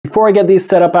before I get these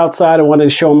set up outside, I wanted to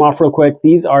show them off real quick.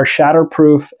 These are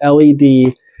shatterproof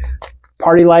LED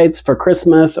party lights for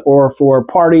Christmas or for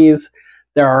parties.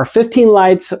 There are 15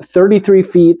 lights, 33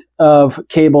 feet of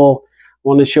cable. I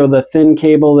want to show the thin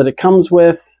cable that it comes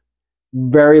with.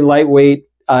 Very lightweight,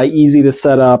 easy to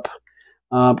set up.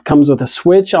 Comes with a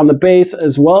switch on the base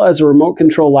as well as a remote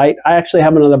control light. I actually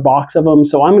have another box of them,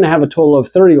 so I'm going to have a total of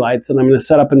 30 lights, and I'm going to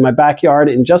set up in my backyard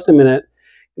in just a minute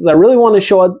because I really want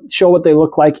to show what they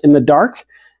look like in the dark.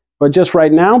 But just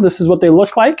right now, this is what they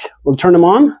look like. We'll turn them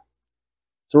on.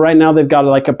 So right now they've got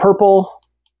like a purple.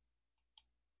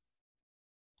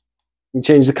 You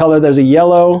change the color, there's a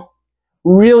yellow.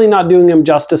 Really not doing them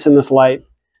justice in this light.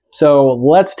 So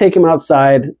let's take them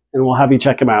outside and we'll have you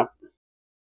check them out.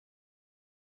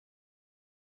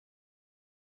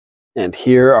 And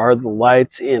here are the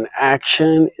lights in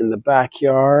action in the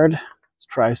backyard. Let's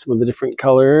try some of the different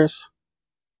colors.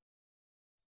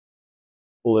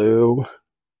 Blue.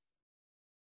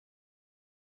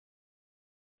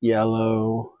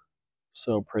 Yellow.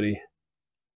 So pretty.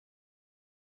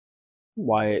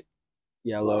 White.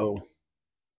 Yellow.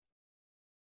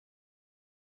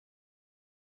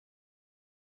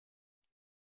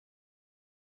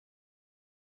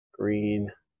 Green.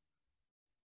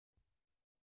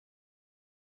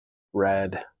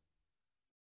 Red.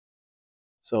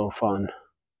 So fun.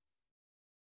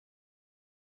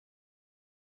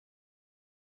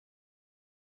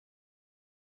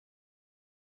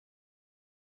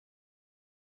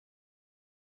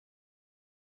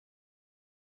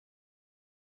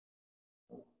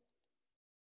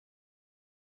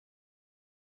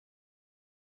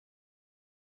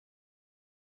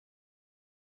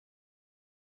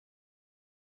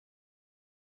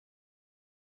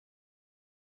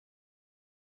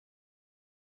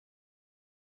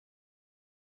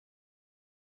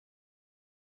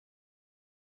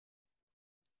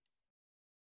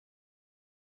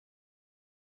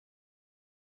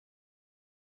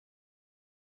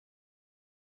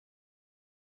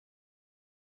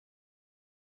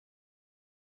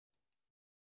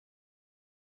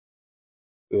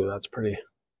 Ooh, that's pretty.